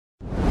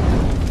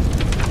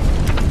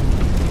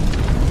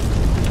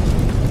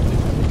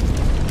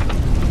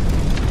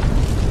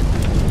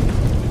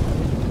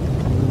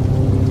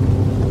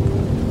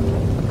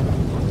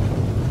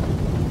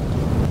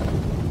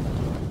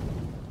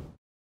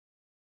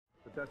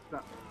But that's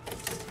not...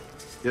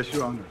 Yes,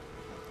 Your Honor.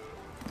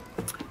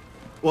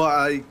 Well,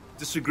 I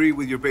disagree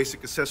with your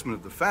basic assessment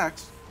of the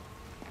facts.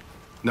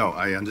 No,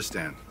 I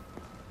understand.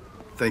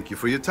 Thank you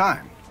for your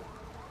time.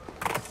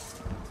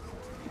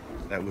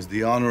 That was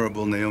the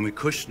Honorable Naomi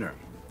Kushner.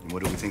 And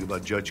what do we think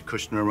about Judge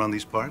Kushner around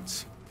these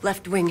parts?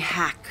 Left-wing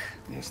hack.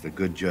 Yes, the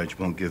good judge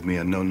won't give me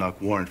a no-knock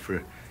warrant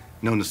for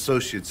known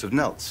associates of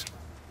Nelt's.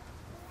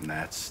 And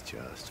that's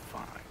just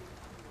fine.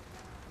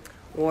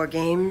 War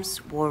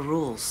games, war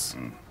rules.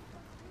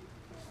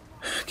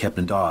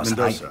 Captain Dawes,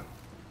 Mendoza,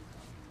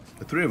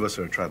 the three of us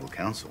are a tribal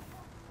council.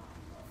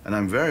 And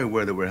I'm very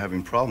aware that we're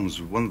having problems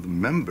with one of the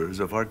members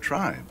of our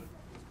tribe.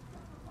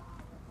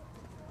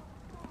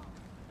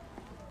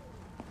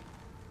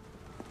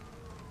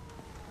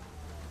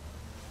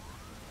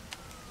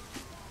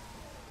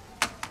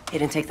 He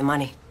didn't take the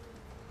money.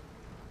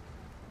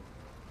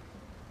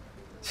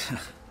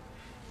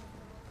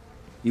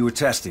 You were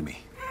testing me.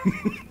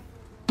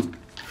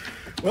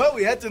 Well,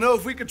 we had to know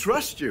if we could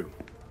trust you.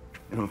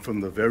 You know,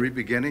 from the very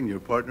beginning, your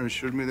partner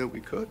assured me that we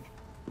could.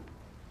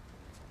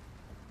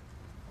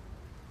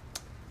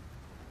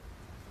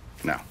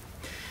 Now,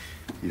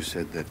 you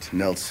said that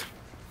Nelt's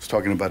was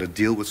talking about a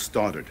deal with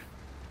Stoddard.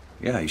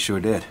 Yeah, he sure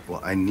did.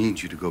 Well, I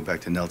need you to go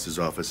back to Nelt's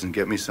office and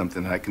get me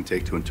something that I can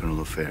take to Internal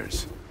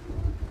Affairs.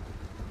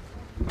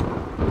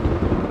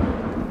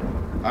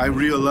 I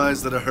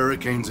realize that a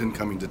hurricane's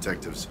incoming,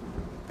 detectives.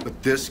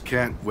 But this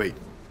can't wait.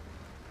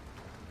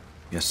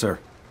 Yes, sir.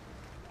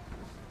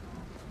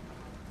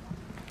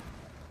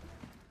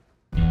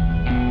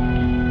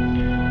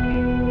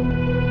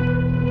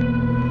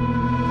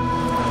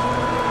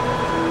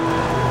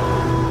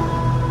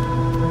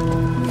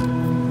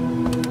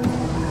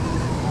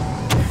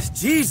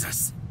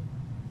 Jesus!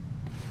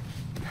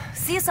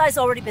 CSI's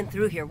already been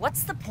through here.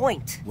 What's the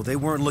point? Well, they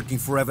weren't looking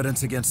for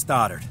evidence against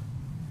Stoddard.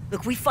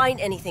 Look, we find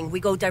anything, we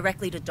go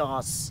directly to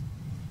Dawes.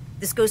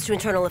 This goes to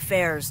Internal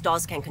Affairs.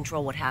 Dawes can't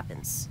control what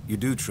happens. You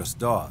do trust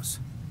Dawes,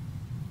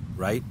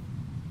 right?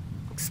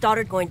 Look,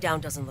 Stoddard going down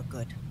doesn't look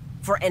good.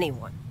 For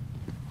anyone.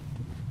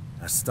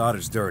 Now,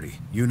 Stoddard's dirty.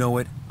 You know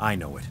it, I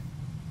know it.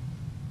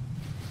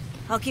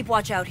 I'll keep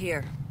watch out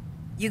here.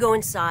 You go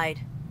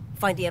inside,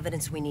 find the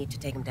evidence we need to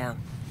take him down.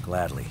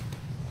 Gladly.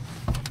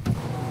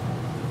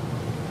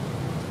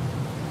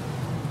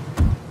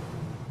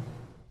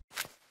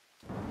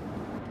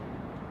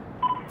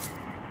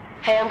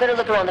 Hey, I'm gonna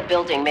look around the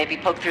building, maybe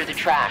poke through the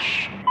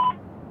trash.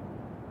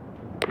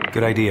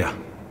 Good idea.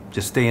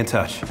 Just stay in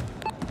touch.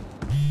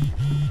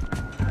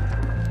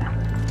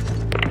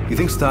 You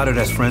think Stoddard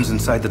has friends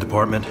inside the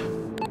department?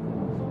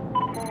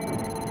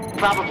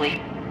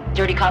 Probably.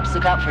 Dirty cops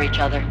look out for each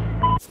other.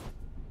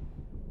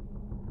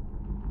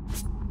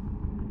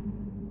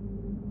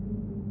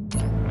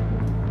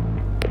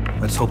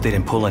 Let's hope they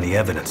didn't pull any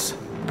evidence.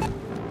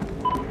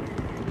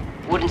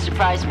 Wouldn't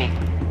surprise me.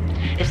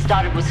 If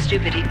Stoddard was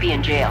stupid, he'd be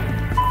in jail.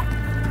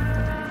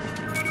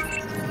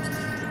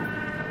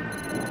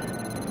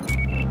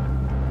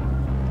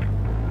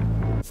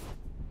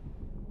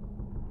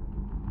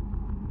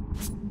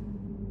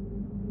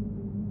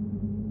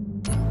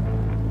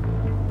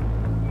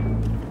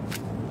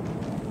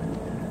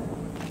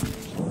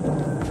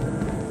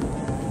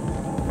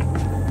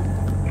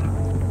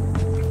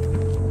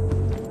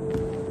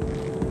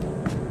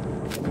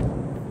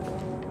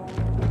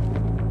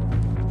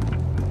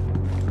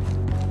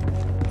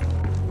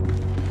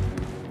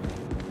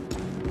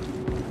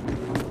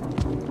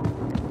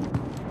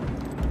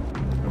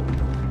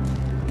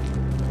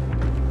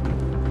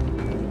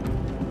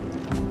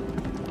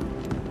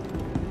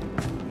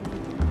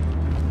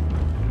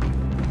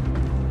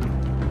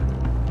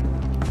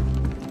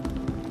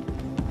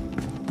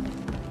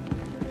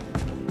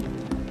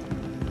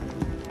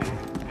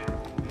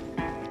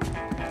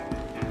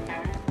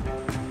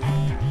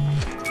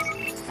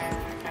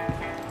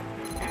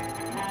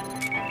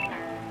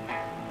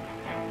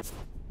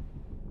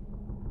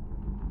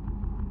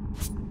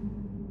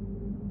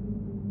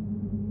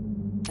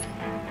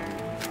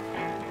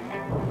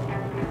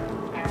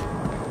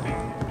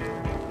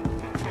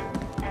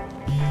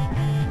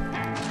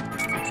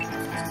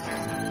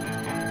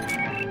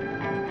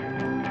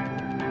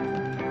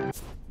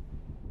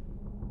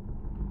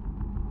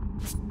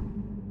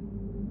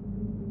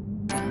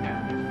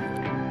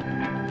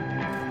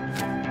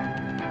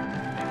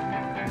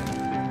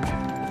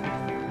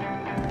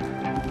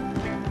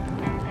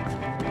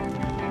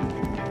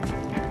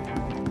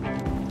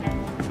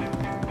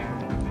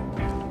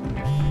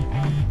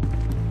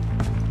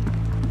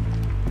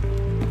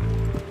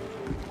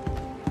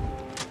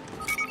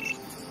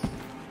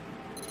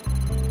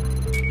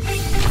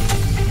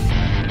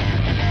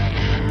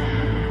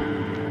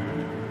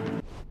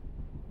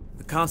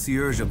 The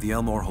concierge of the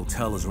Elmore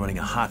Hotel is running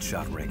a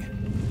hotshot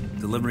ring,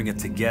 delivering it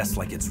to guests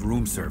like it's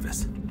room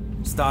service.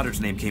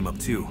 Stoddard's name came up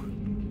too.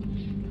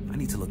 I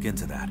need to look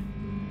into that.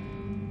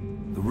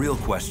 The real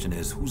question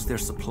is, who's their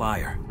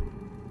supplier?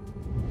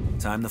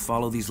 Time to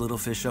follow these little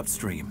fish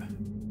upstream.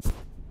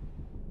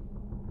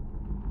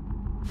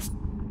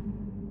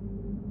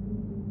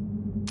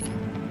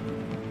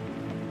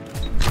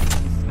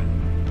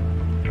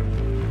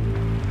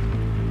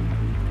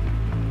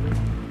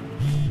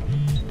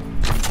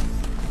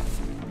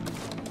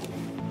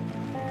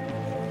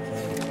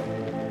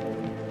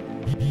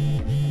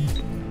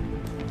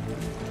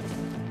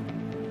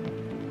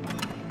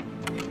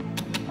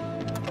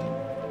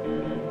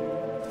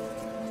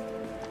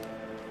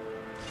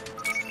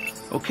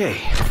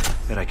 Okay,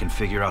 bet I can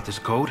figure out this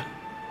code.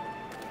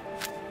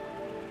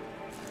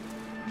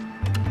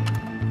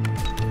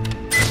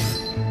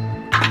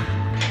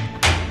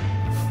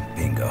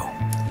 Bingo.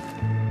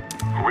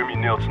 Remy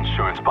Nelson's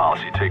insurance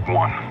policy, take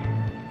 1.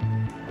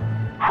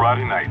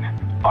 Friday night,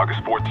 August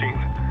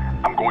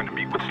 14th, I'm going to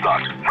meet with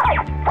Stockton.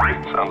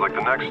 Sounds like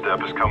the next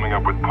step is coming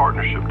up with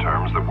partnership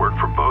terms that work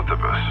for both of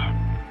us.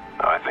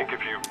 I think if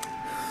you...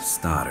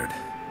 Stoddard.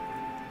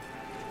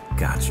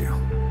 Got you.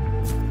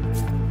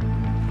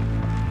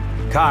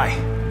 Kai,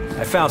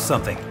 I found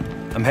something.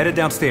 I'm headed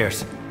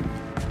downstairs.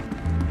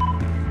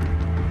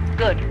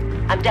 Good.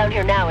 I'm down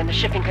here now in the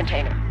shipping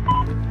container.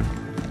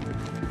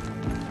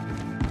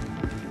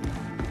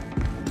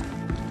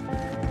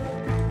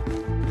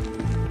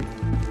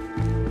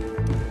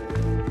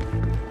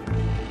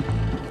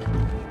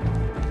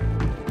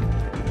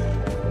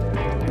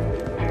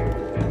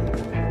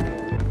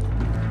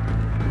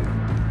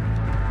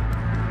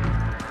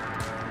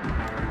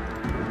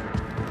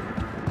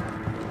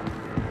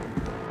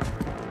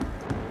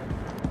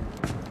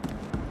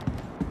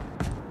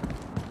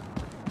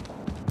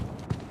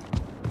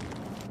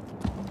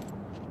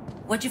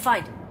 What'd you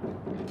find?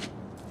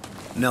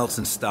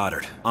 Nelson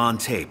Stoddard, on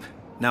tape.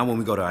 Now when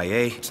we go to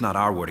IA, it's not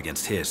our word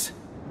against his.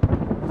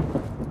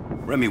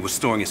 Remy was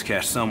storing his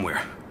cash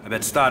somewhere. I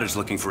bet Stoddard's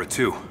looking for it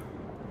too.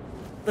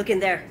 Look in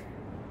there.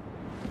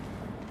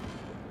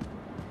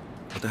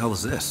 What the hell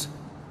is this?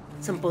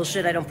 Some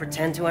bullshit I don't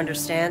pretend to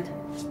understand.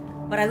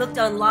 But I looked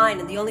online,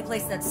 and the only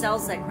place that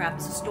sells that crap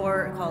is a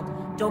store called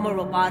Domo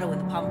Roboto in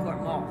the Palm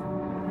Court Mall.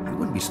 He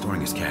wouldn't be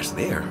storing his cash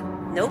there.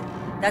 Nope.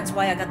 That's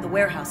why I got the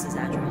warehouse's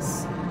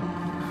address.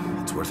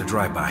 It's worth a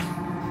drive-by.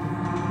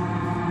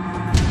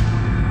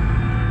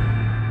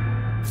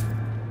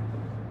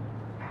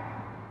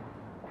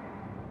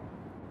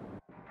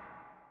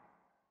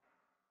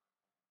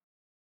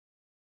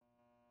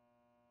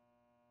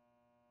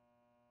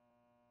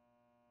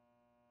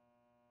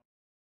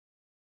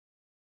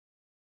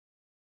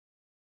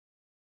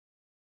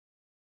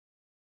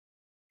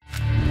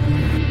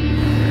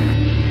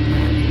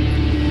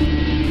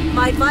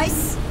 My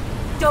advice?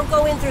 Don't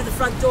go in through the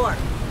front door.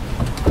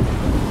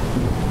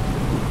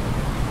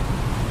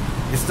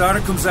 If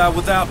Stoddard comes out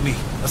without me,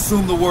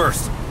 assume the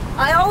worst.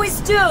 I always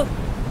do!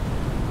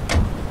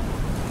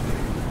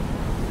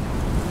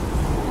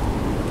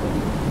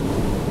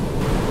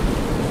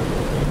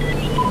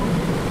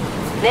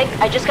 Nick,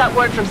 I just got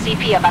word from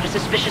CP about a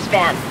suspicious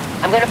van.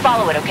 I'm gonna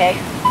follow it, okay?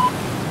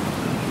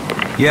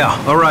 Yeah,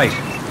 alright.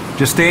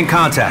 Just stay in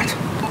contact.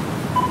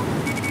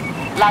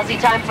 Lousy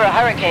time for a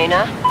hurricane,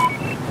 huh?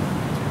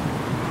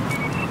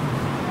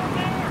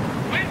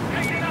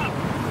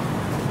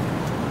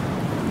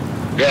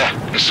 Yeah,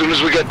 as soon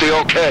as we get the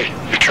okay.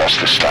 You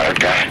trust the Stoddard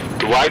guy?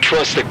 Do I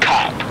trust the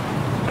cop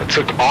that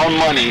took our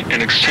money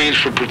in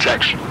exchange for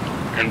protection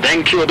and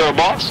then killed our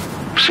boss?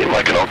 Seemed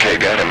like an okay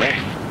guy to me.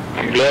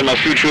 I'm glad my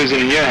future isn't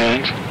in your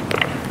hands.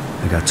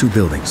 I got 2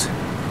 buildings.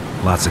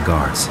 Lots of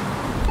guards.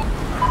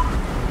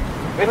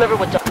 Remember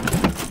what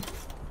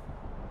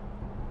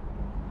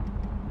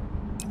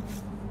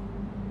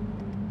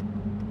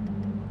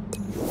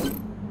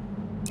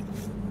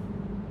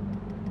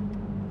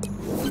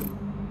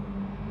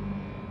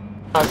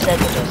said,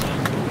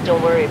 Mendoza.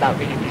 Don't worry about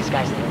reading these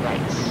guys their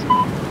rights.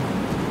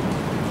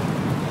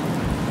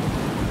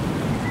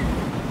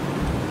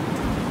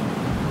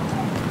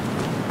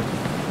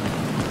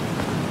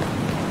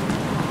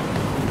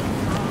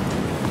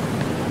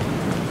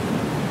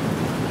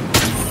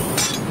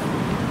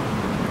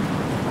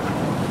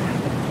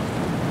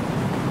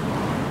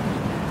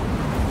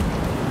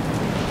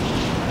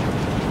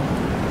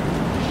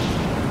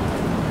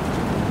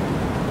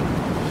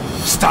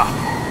 Stop!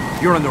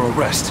 You're under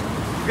arrest.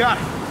 You got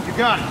it. You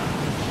got it.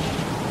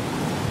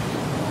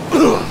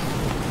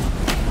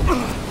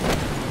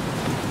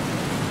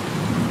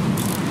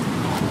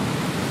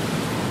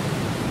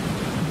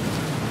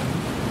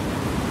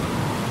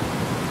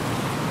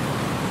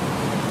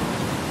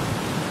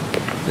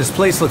 This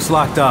place looks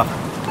locked up.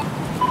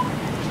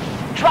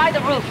 Try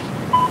the roof.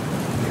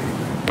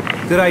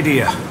 Good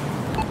idea.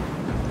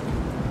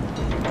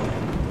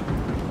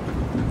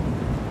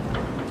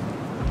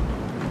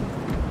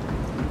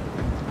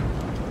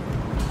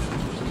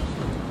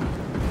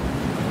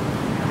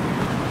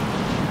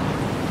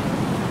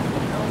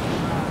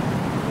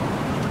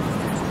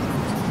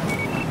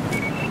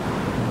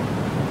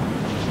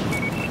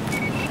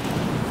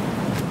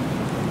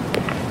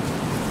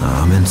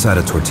 I'm inside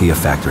a tortilla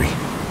factory.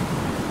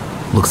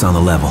 Looks on the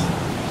level.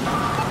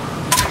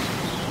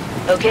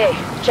 Okay,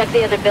 check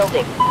the other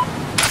building.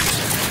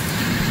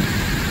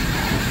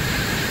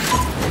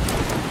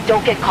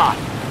 Don't get caught.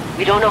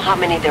 We don't know how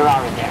many there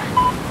are in there.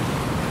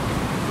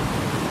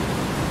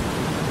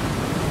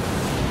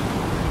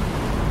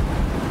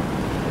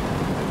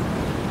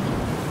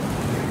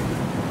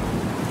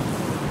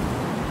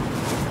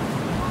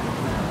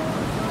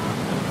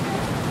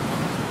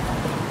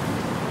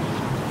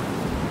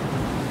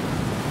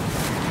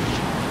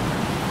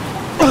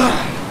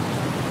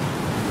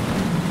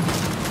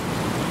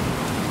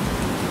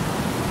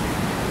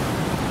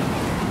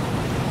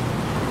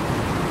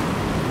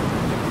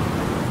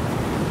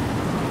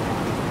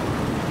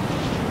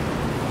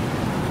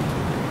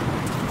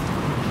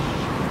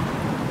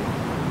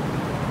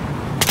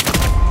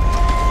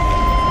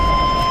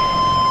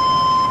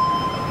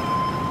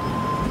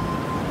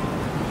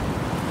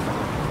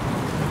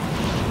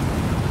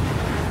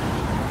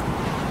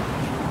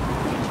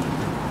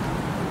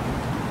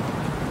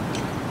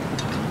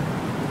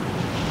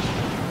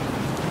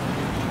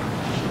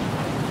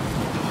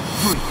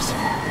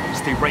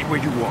 Stay right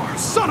where you are.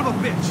 Son of a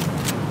bitch!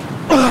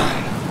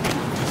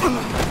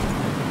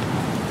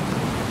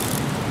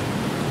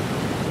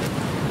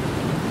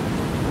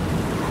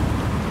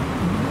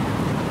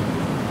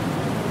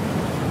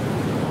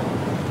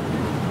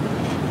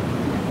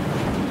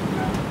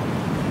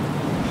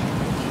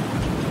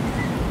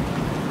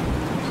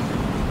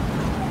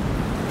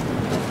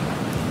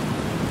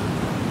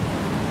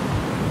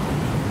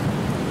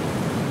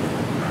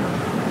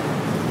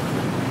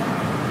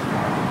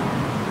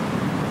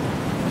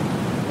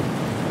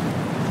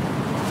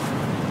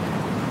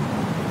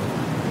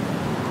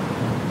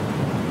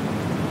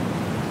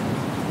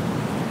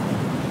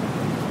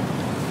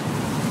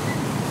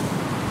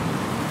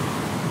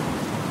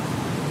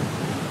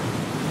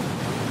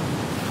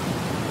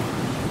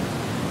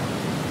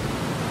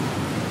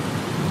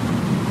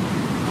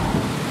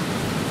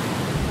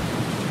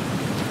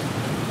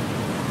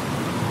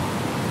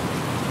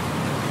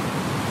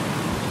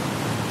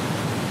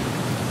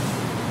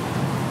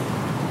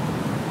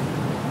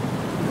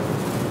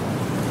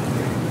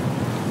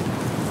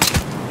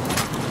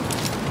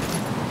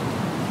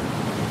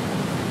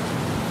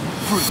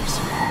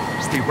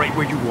 Stay right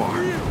where you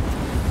are.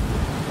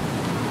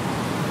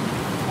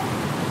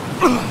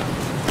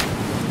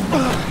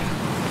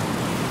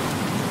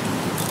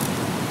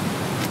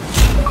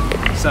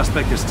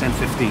 Suspect is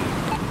 1015.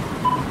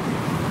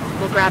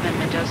 We'll grab him,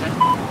 Mendoza.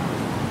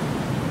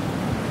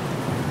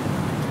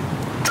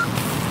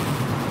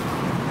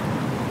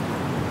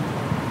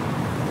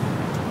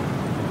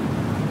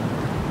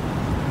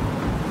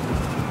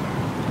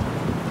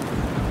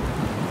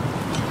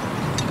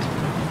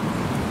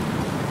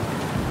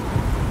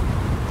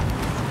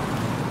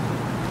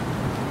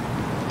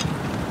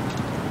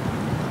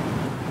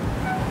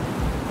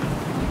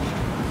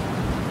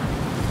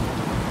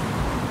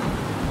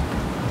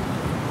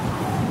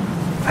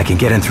 I can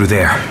get in through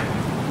there.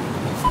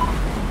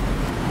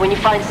 When you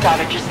find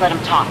Stoddard, just let him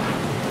talk.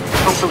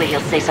 Hopefully he'll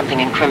say something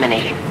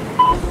incriminating.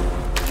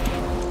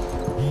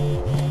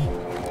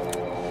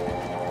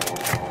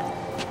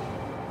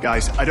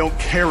 Guys, I don't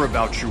care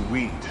about your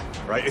weed,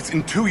 right?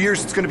 In 2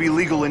 years, it's gonna be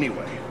legal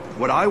anyway.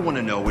 What I want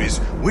to know is,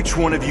 which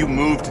one of you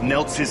moved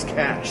Neltz's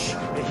cash?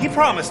 He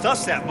promised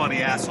us that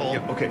money, asshole.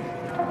 Yeah, okay.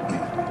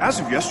 As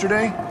of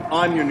yesterday,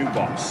 I'm your new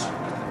boss.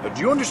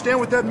 Do you understand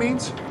what that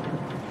means?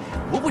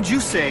 What would you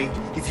say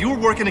if you were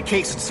working a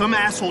case and some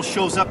asshole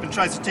shows up and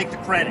tries to take the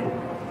credit?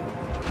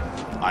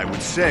 I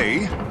would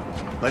say,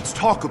 let's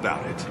talk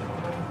about it.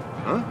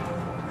 Huh?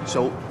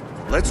 So,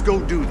 let's go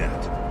do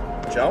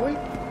that. Shall we?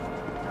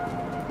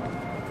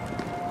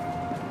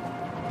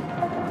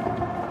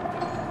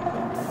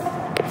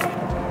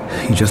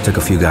 He just took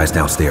a few guys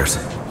downstairs.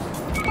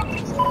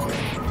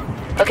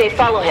 Okay,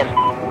 follow him.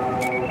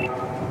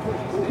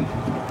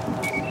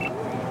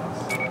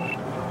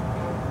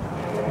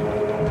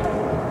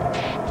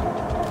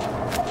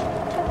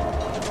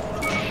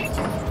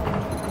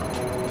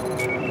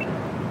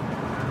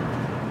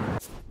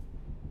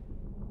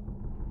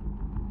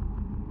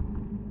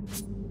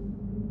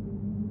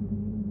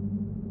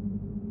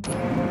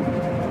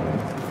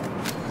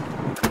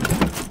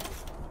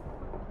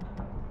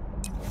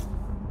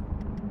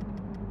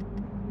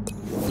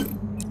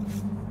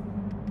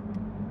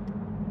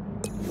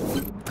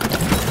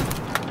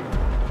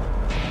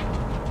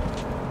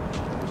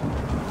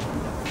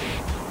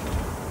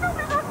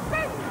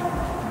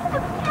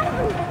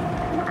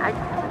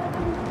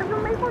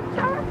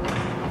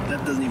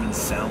 That doesn't even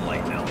sound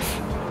like Nels.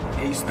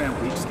 Yeah, he spent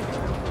weeks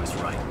getting their voice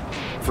right.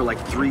 For like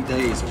 3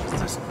 days, it was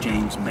this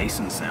James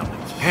Mason sounding.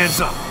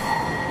 Hands up!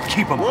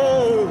 Keep them.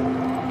 Whoa!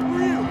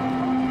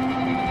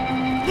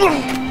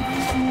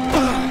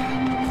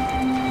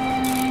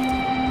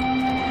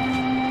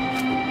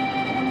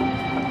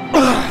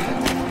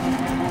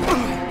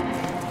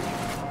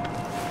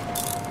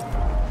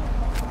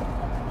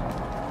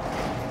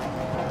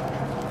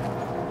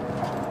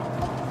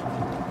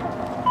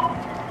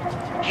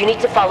 You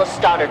need to follow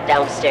Stoddard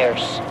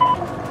downstairs.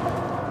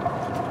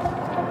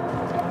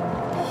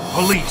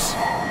 Police!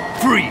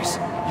 Freeze!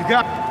 You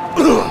got...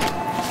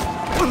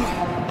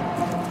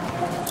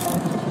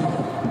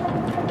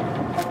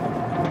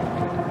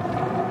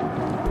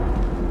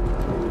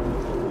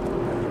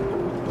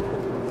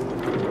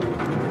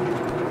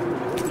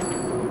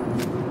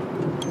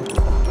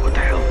 What the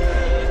hell?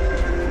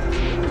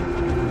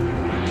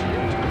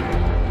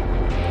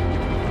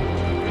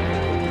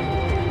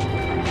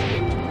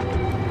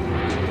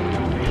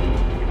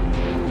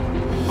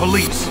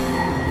 Police!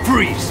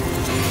 Freeze!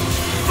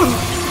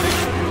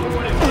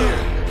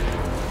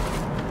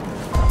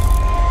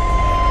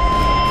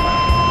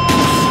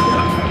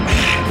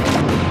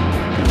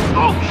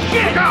 Oh,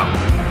 shit! Go!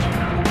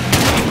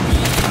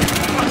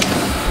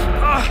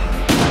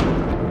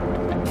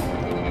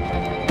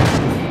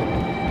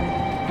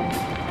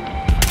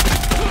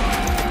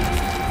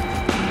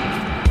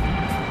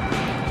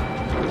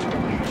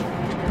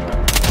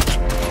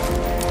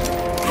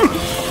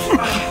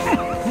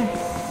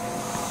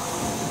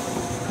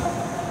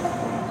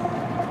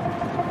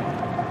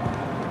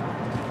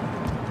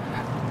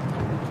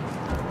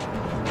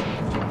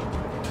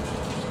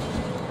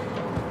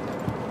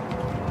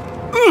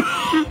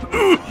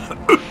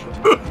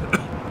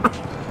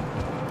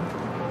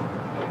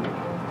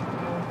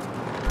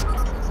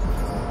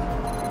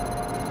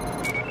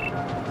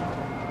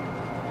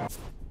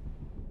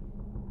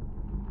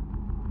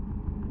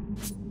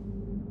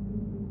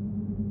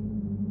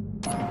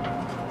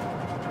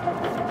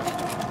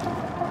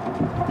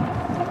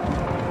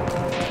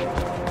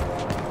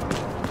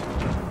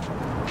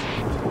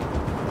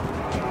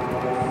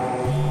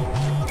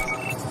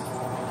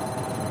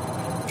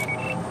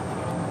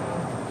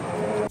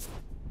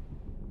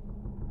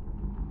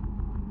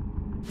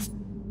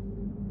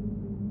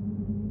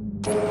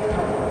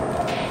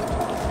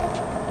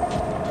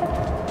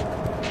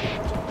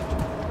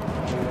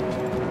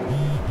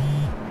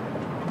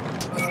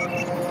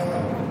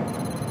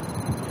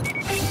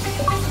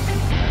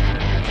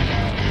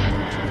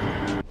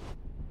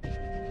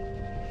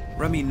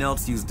 Remy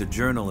Neltz used a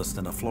journalist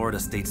and a Florida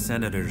state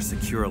senator to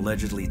secure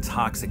allegedly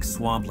toxic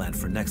swampland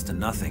for next to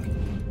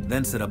nothing,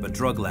 then set up a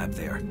drug lab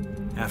there.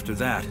 After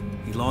that,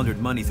 he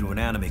laundered money through an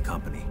anime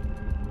company.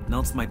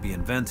 Neltz might be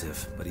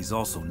inventive, but he's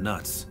also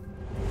nuts.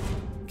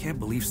 Can't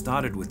believe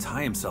Stoddard would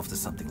tie himself to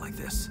something like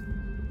this.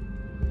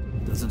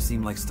 Doesn't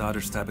seem like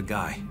Stoddard's type of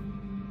guy.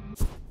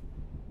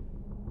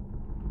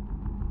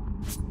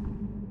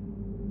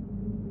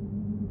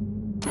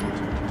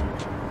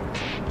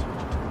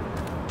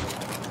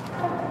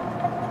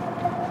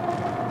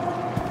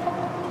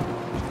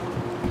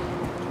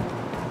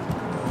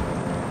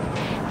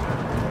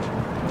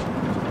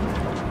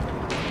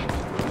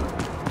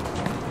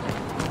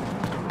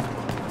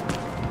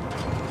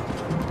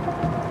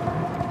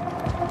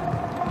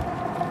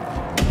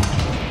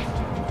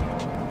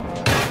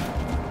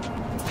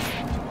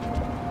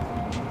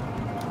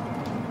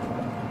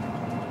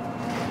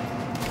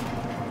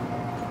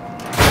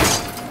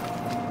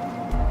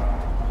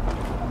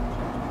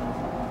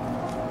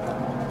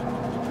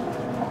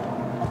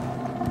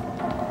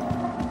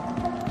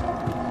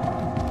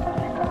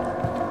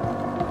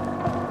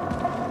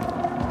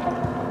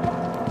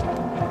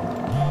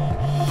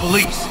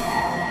 Police!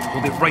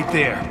 Hold it right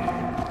there.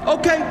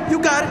 Okay,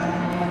 you got it.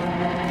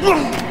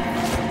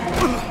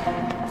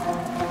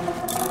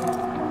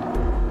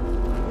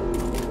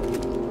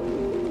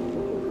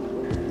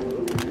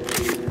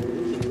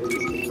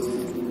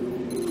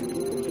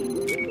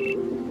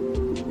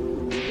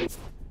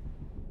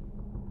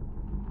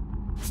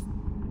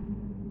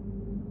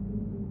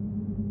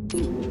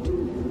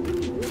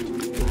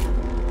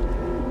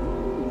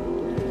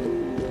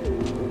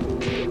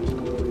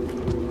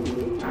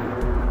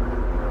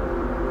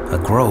 A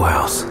grow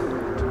house.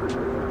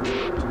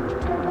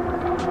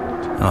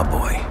 Oh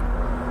boy.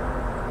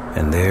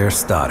 And there's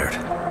Stoddard.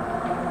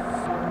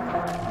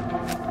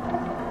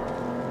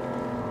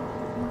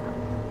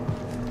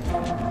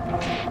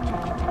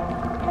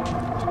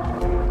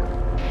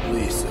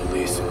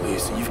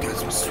 Lisa, you've got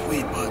some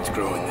sweet buds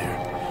growing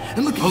there.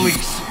 And look at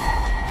Police!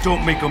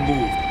 Don't make a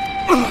move.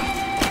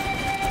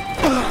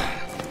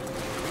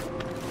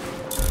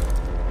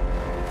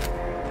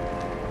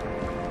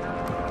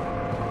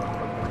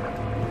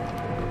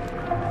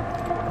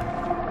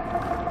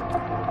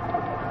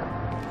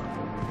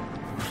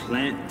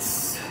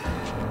 Plants.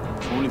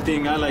 Only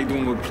thing I like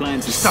doing with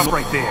plants is Stop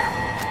right there.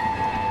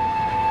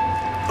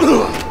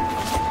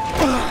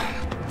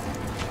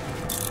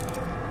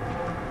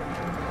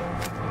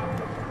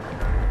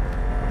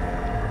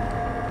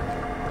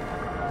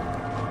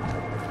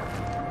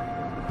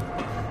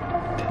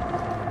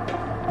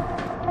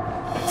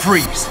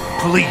 Freeze!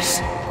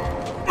 Police!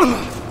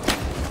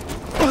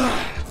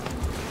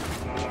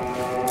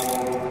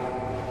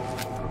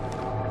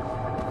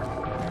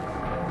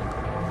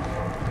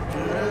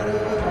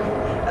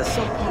 At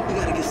some point, we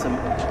gotta get some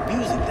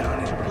music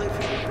down there to play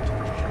for you.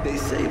 They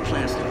say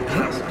plants don't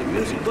classic the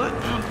music, but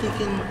I'm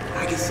thinking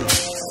I get some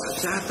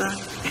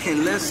bachata,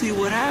 and let's see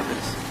what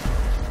happens.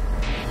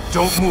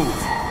 Don't move.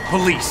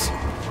 Police!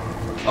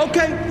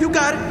 Okay, you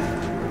got it.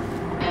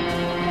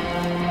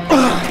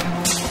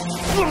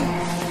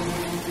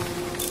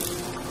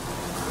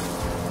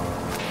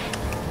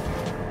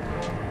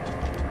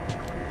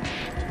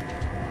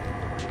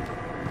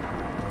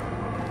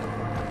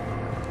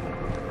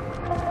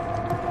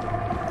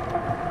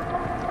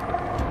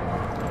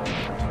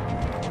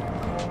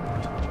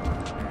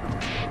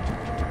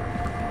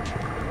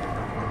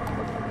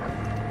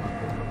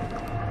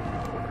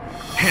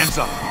 Hands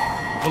up.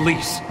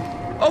 Police!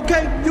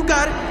 Okay, you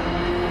got it.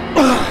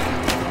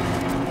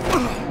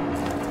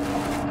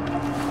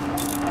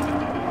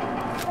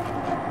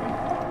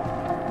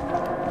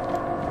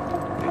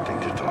 What do you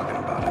think they're talking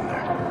about in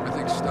there? I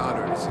think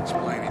Stoddard is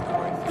explaining the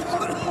way things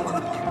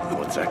are.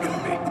 What's that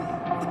gonna be?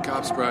 The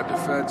cops bribe the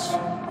feds,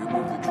 we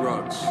move the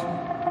drugs.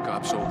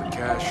 Cops hold the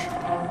cash,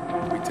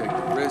 we take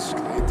the risk,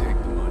 they take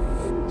the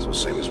money. So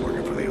same as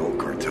working for the old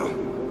cartel.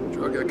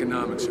 Drug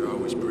economics are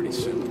always pretty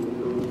simple.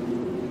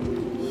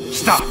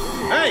 Stop!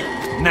 Hey!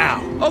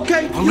 Now!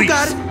 Okay, Police! you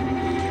got it.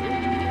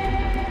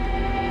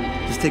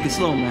 Just take it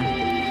slow, man.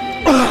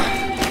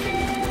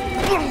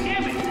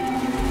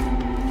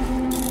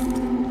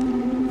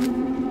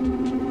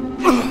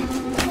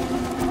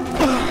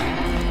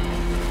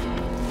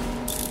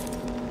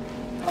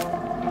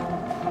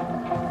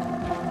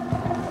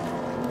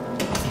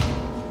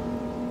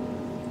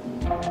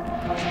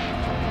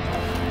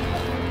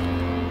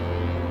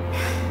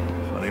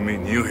 Funny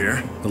meeting you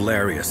here.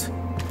 Hilarious.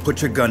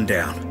 Put your gun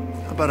down.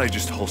 How about I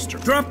just holster?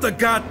 Drop the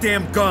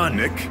goddamn gun!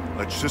 Nick,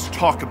 let's just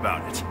talk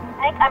about it.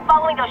 Nick, I'm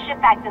following those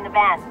shitbags in the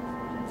van.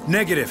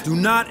 Negative. Do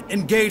not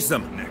engage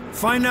them. Nick.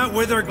 Find out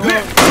where they're going.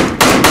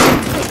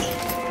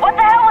 What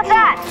the hell was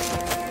that?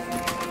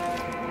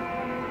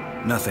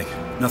 Nothing.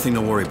 Nothing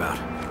to worry about.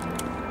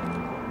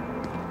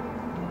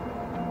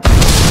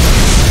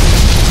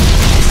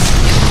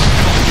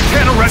 You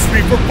can't arrest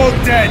me, we're both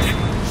dead!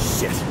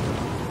 Shit.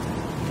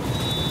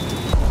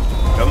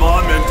 Come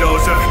on,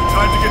 Mendoza.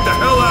 Time to get the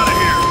hell out of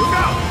here. Look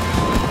out!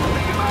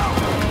 Take him out!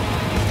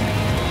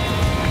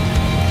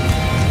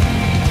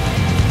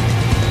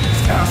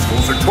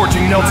 assholes are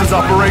torching Nelson's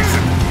operation.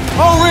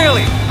 Oh,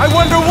 really? I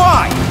wonder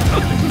why!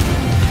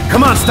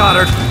 Come on,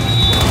 Stoddard.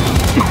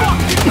 You're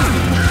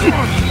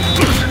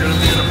gonna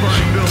be in a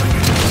burning building.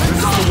 This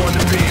is the one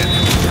to be in.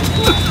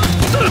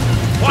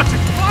 Watch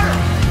it! Fire!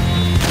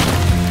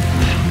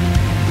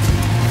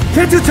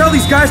 Can't you tell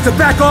these guys to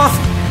back off?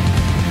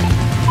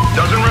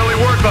 Doesn't really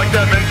work like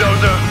that,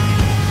 Mendoza.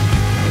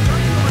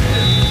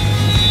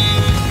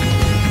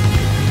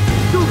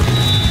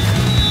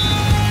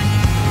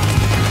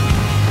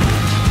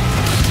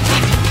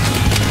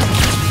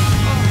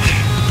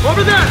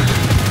 Over there!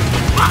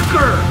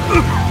 Fucker!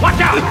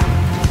 Watch out!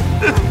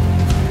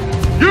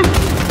 You!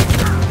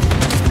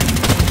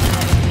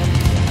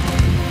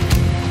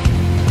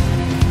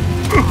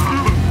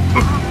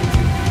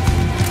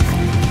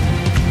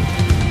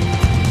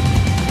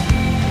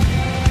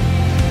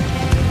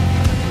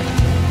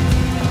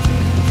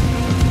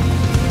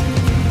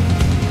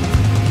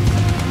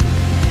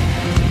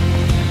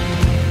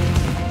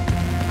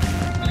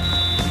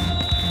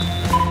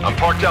 I'm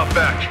parked out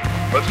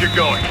back. Let's get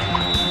going.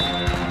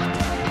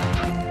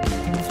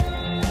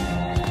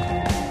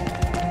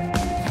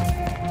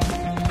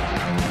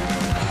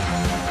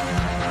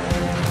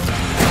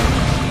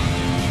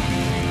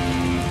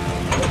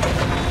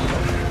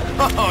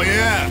 Oh,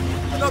 yeah.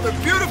 Another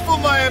beautiful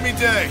Miami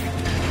day.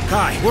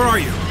 Kai, where are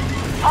you?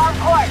 On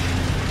court.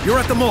 You're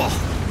at the mall.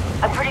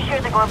 I'm pretty sure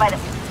they're going by the...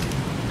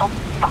 Oh,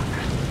 fuck.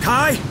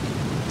 Kai?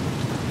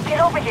 Get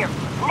over here.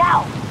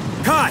 Now.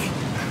 Kai!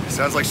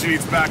 Sounds like she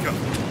needs backup.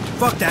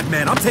 Fuck that,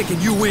 man. I'm taking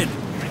you in.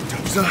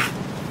 Mendoza,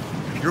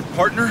 your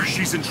partner,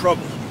 she's in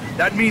trouble.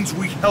 That means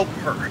we help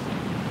her.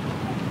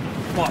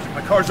 Come on,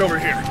 my car's over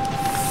here.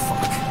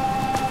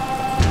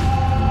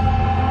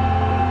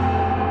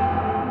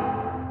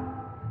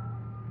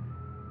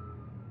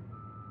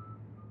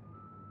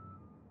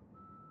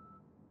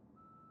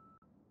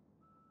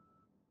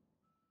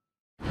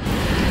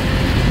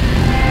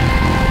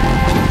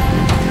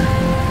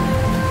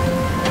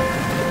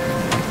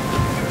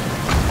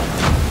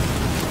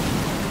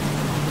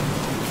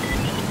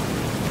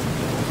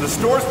 The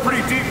store's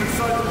pretty deep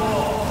inside the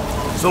mall.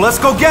 So let's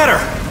go get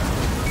her!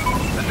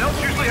 And Nels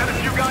usually had a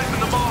few guys in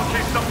the mall in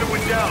case something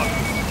went down.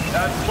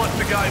 That plus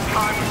the guys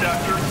Kai was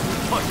after,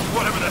 plus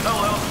whatever the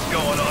hell else is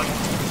going on.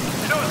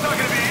 You know it's not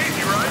gonna be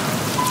easy, right?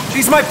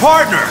 She's my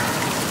partner!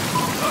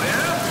 Oh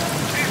yeah?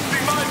 Seems to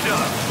be my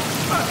job.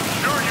 I'm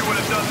sure you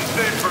would have done the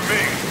same for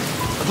me.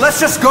 But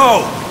let's just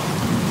go!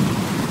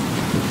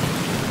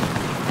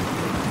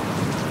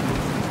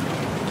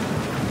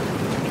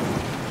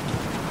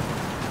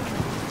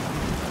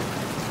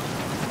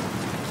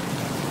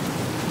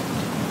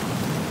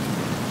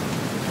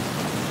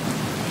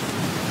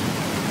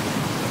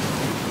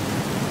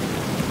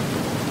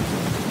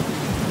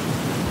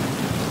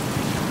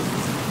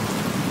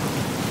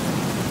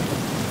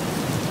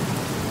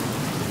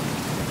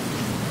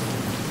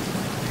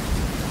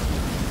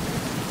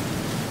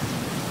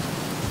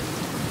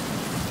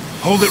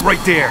 Hold it right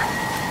there.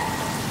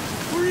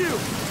 Who are you?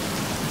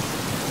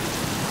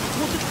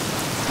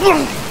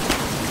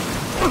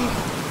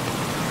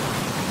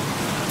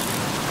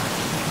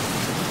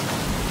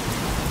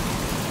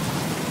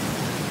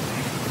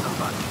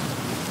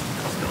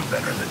 Still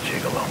better than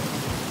Gigolo.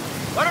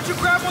 Why don't you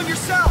grab one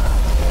yourself?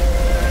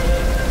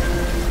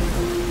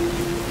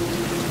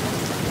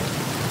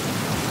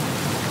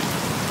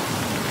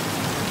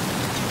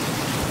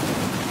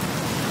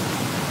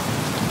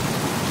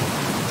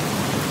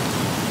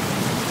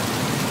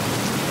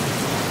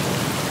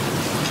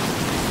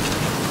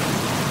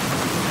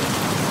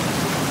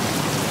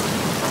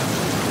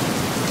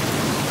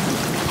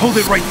 Hold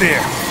it right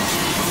there.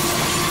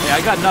 Hey,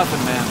 I got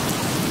nothing, man.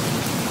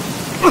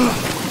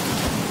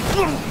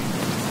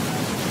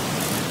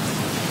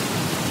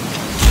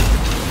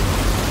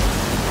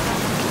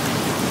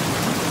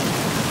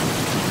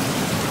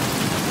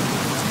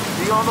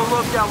 Be on the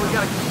lookout, we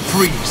gotta...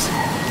 Freeze.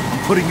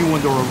 I'm putting you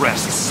under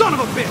arrest. You son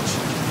of a bitch!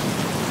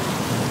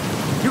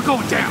 You're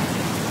going down.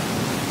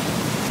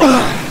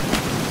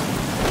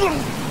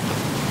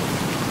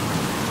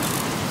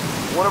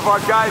 One of our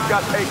guys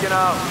got taken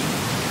out.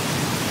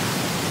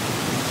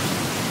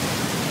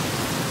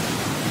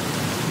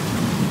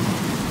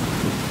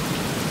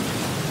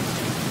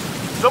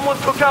 Someone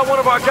took out one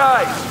of our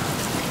guys.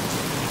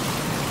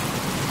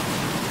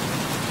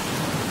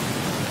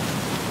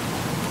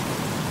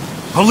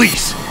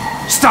 Police!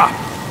 Stop!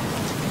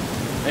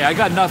 Hey, I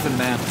got nothing,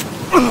 man.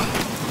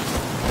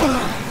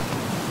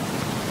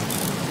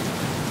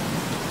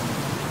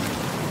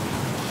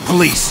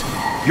 Police,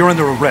 you're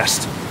under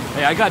arrest.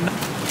 Hey, I got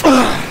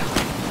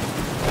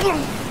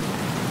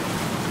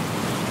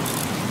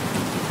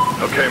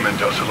Okay,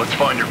 Mendoza, let's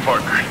find your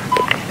partner.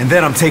 And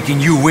then I'm taking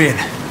you in.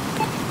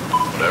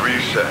 Whatever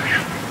you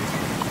say.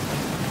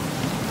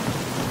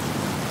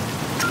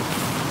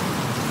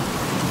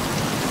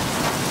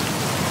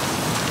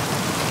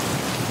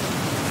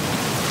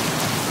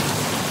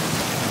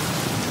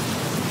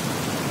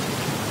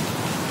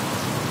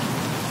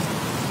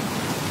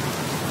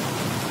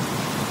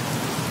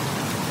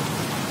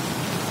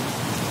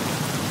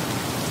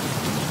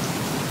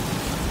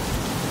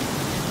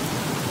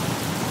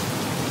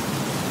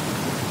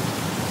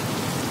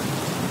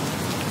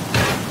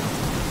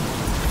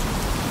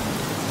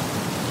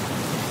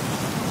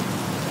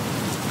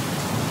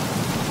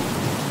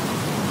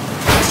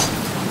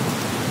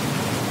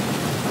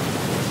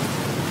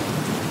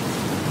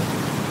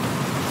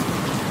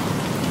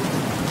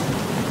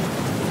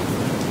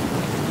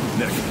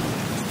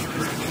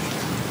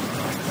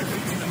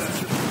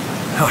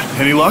 out.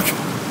 Any luck?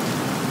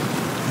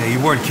 Yeah,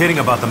 you weren't kidding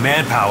about the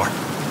manpower.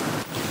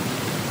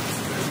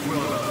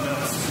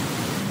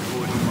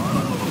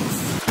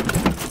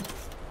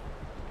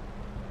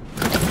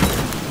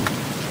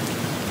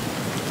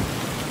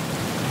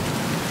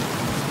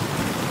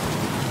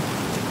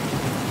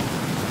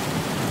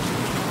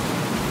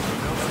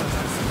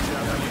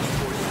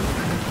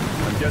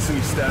 I'm guessing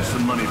he stashed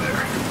some money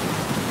there.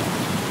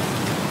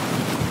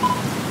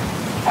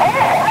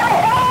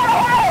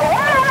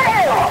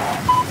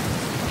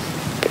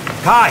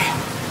 Kai!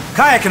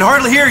 Kai, I can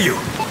hardly hear you!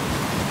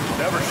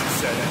 Whatever she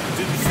said, it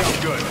didn't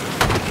sound good.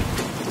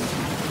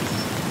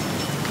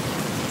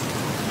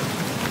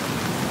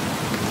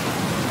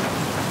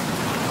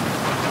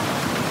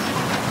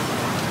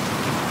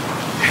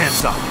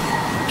 Hands up.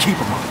 Keep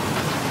them up.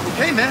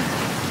 Okay, man.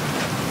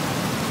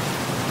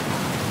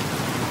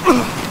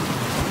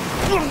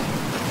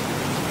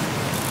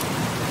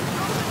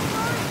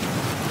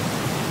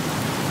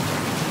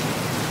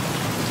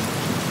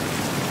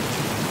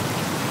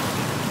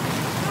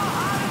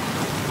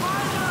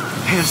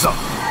 Hands up.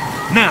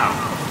 Now.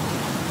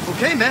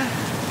 Okay, man.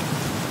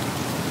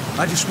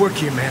 I just work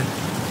here, man.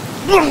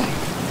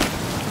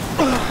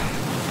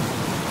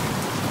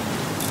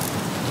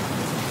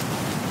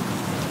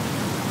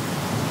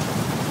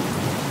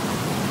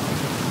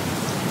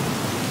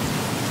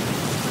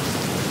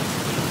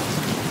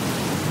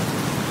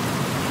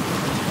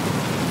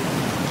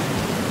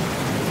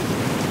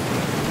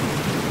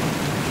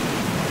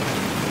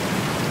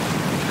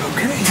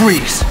 Okay.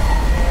 Freeze.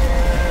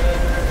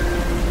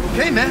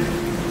 Okay, man.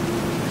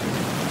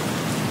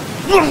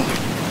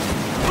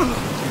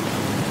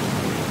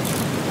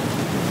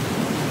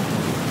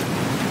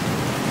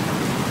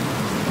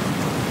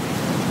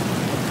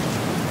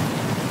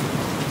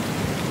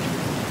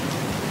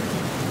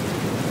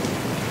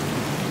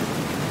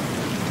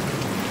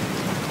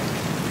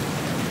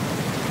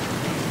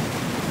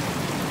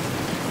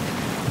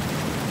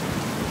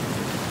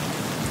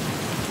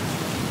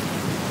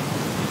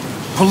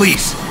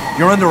 Police,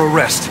 you're under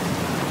arrest.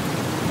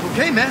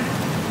 Okay, man.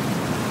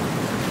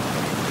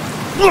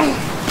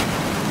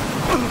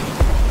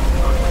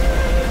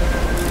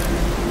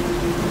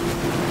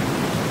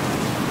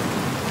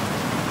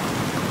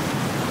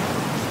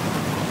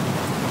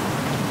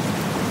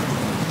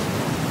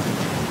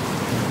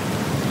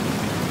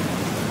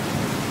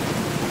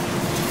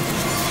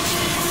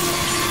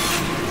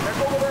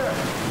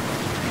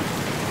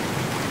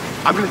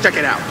 I'm gonna check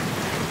it out.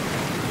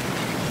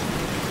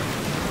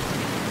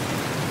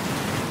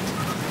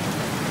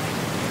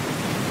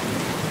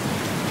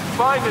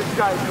 Find this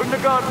guy. Couldn't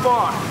have gone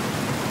far.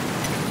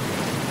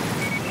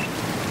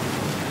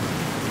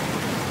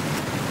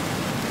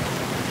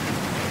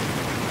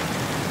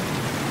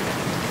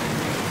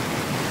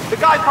 The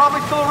guy's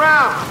probably still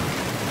around.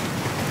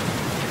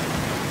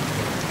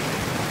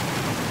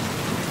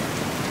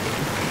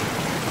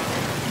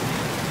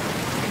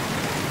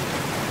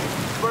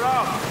 Spread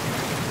out.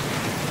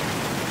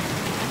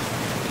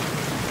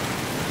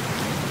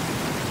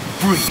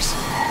 Freeze.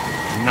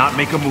 Do not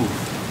make a move.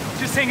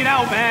 Just hanging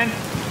out, man.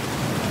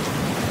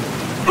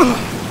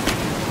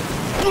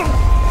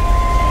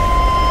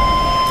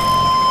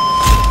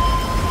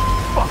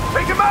 Fuck,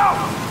 take him out!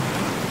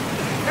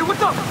 Hey,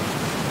 what's up?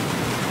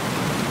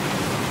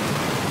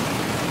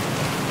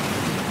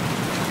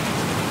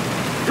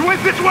 You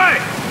went this way!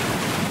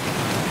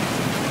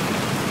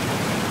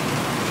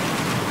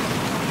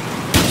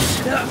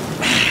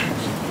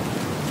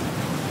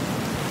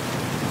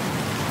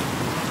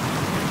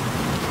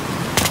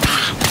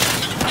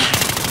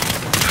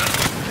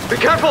 Be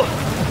careful!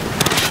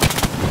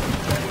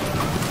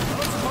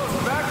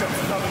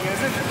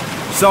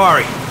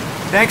 Sorry.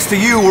 Thanks to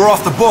you, we're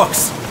off the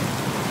books.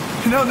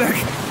 You know, Nick,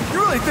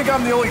 you really think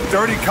I'm the only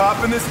dirty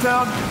cop in this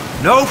town?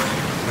 Nope,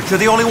 but you're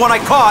the only one I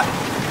caught.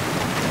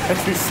 And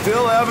you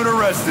still haven't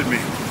arrested me.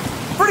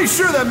 Pretty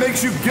sure that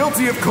makes you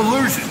guilty of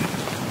collusion.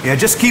 Yeah,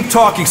 just keep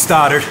talking,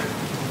 Stoddard.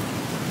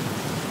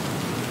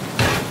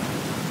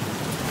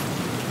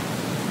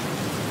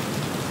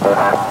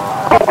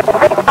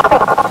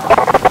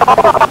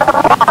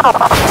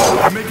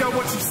 You make out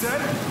what she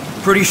said?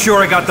 Pretty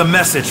sure I got the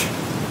message.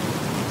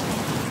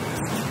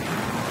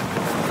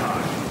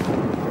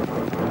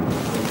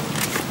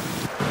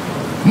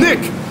 Nick!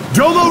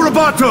 Jolo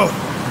Roboto!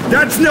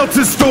 That's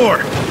Nelson's store!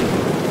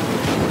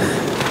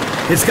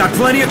 It's got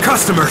plenty of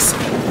customers.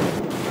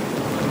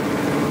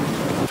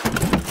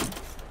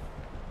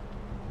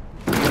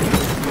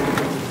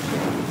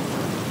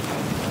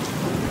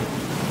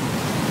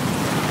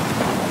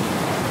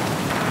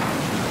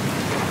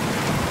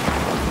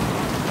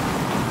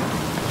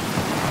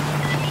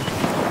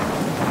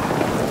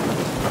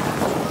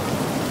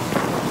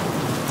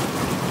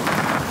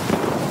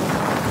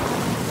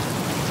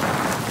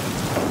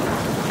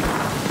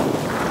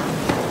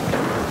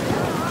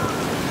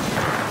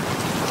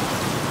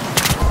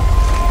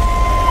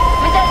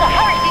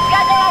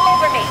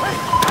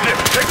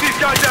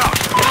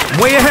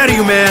 Way ahead of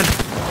you, man.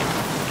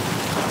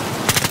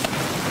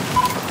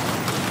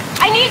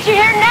 I need you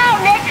here now,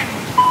 Nick!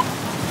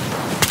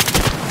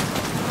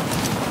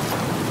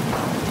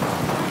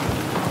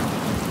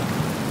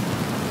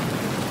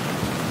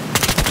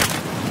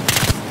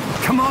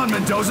 on,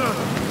 Mendoza,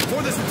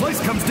 before this place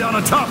comes down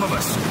on top of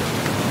us.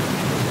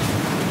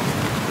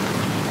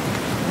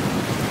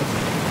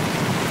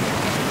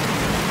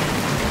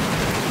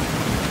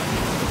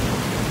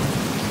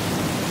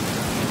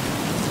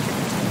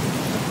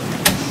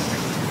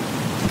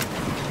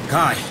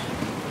 Kai!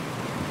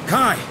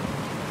 Kai!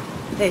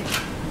 Hey.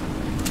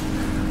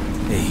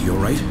 Hey, you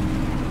alright?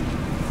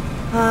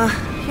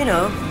 You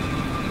know,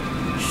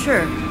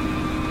 sure.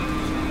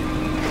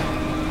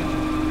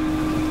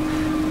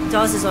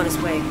 Dawes is on his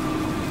way.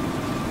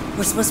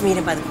 We're supposed to meet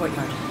him by the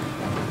courtyard.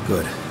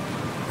 Good.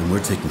 And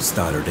we're taking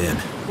Stoddard in.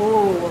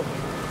 Whoa, whoa,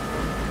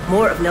 whoa.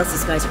 More of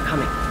Nelson's guys are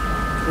coming.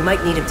 We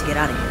might need him to get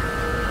out of here.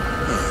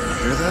 You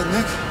hear that,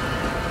 Nick?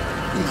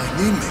 You might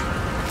need me.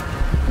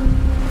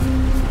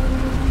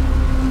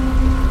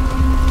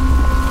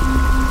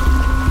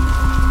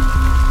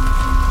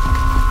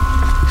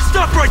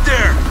 Stop right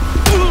there!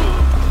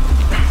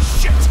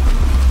 Shit!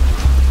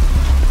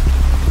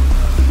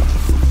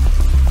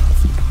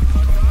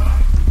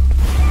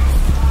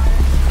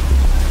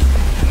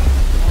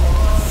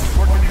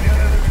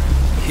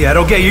 Yeah,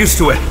 don't get used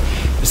to it.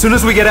 As soon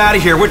as we get out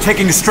of here, we're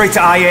taking you straight to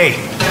IA.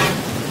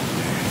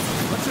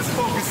 Let's just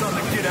focus on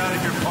the get out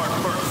of here part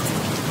first.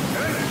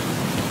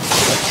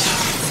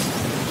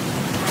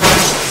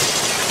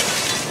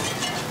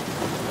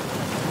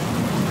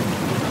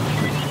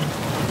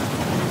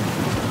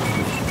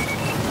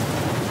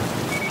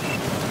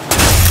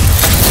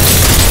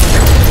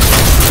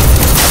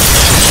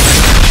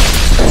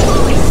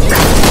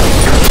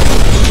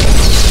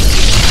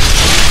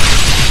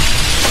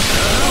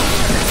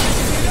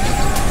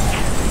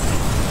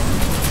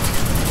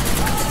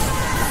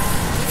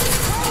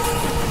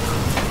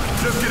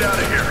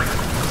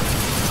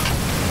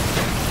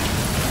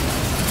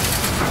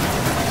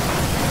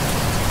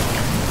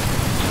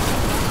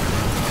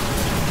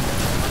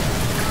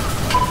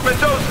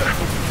 Mendoza,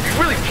 you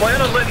really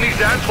plan on letting these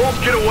assholes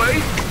get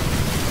away?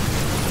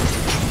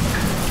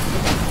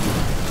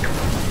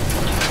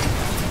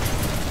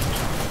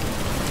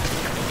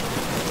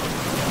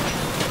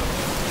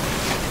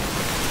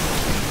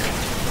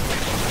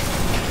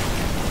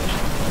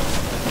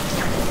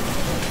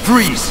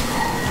 Freeze!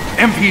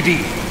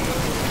 MPD!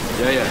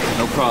 Yeah,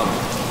 no problem.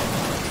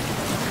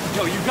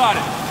 Yo, you got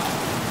it!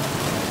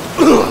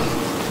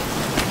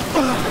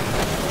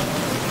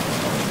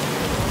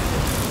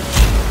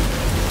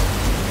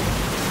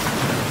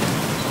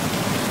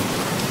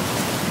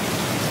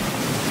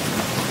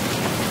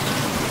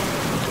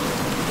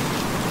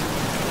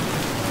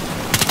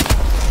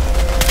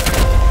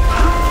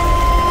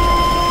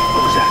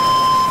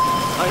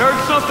 I heard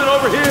something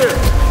over here!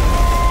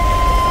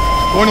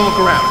 Going to look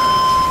around.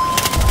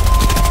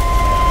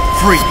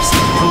 Freeze!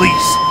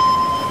 Police!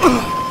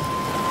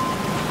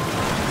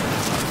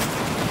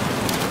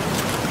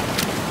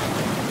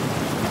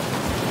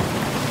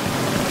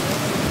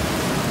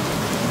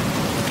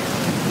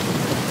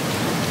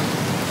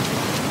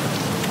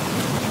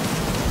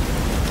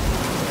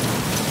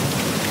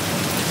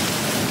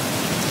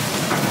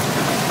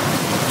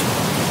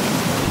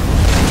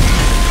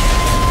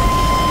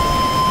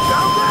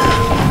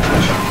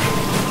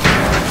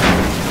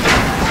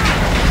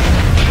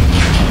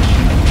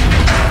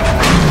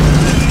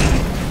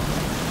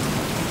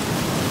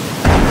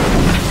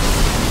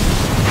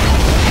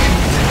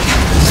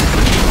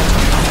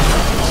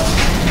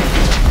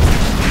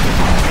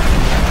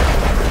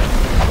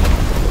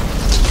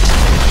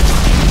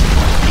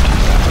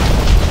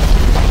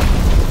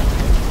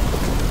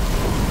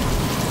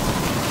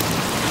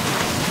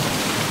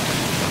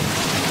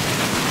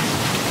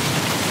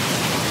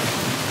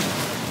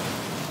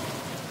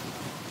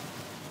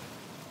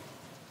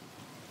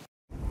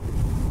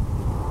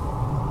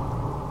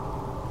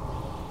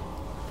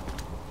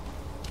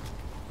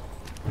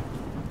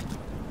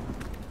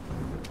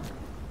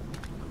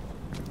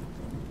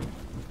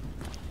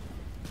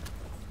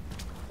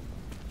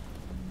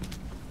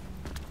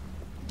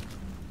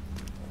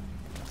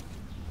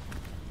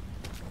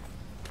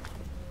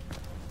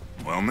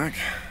 Well, Nick?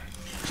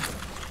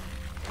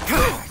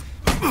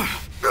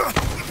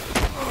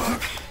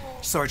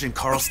 Sergeant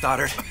Carl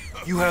Stoddard,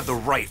 you have the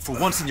right for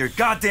once in your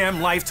goddamn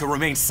life to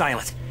remain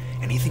silent.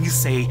 Anything you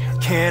say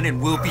can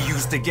and will be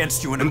used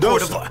against you in a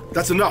court of law.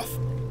 That's enough.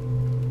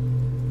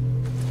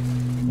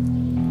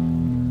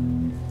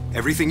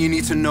 Everything you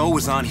need to know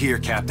is on here,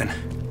 Captain.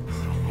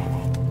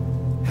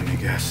 Let me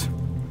guess.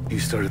 You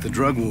started the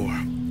drug war.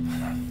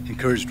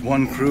 Encouraged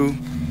one crew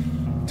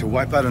to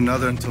wipe out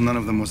another until none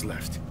of them was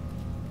left.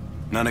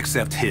 None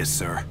except his,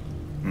 sir.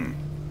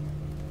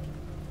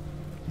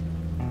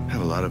 I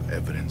have a lot of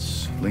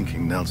evidence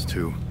linking Nels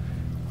to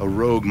a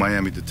rogue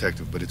Miami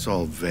detective, but it's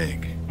all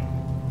vague.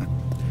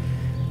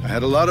 I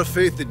had a lot of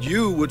faith that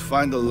you would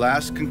find the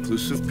last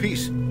conclusive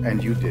piece,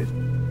 and you did.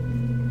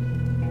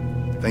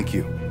 Thank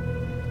you.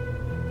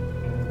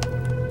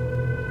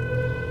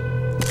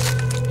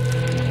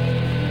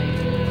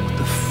 What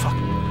the fuck?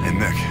 Hey,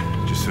 Nick,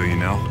 just so you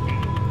know,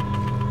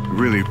 I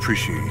really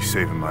appreciate you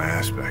saving my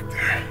ass back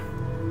there.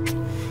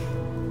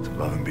 It's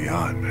above and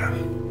beyond,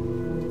 man.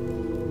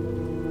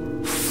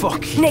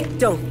 fucking... Nick,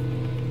 don't.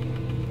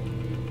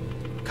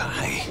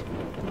 Guy.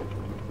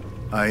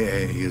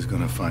 IA is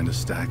gonna find a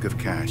stack of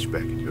cash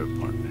back at your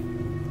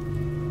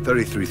apartment.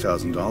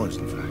 $33,000,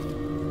 in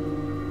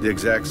fact. The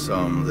exact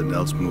sum that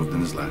Nels moved in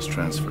his last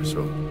transfer,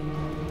 so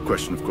the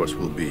question, of course,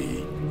 will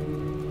be,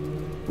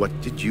 what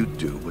did you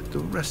do with the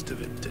rest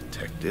of it,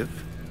 detective?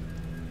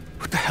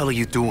 What the hell are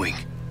you doing?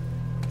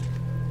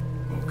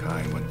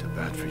 Kai went to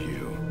bat for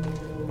you.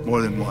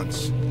 More than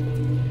once.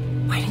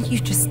 Why didn't you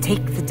just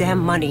take the damn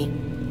money?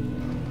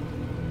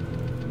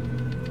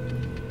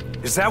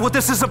 Is that what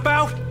this is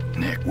about?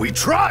 Nick, we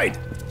tried!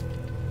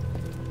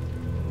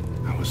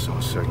 I was so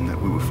certain that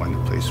we would find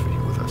a place for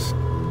you with us.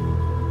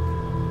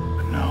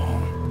 But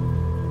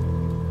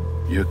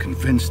no. You're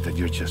convinced that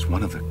you're just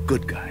one of the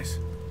good guys,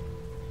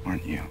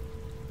 aren't you?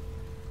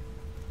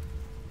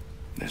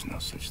 There's no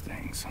such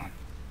thing, son.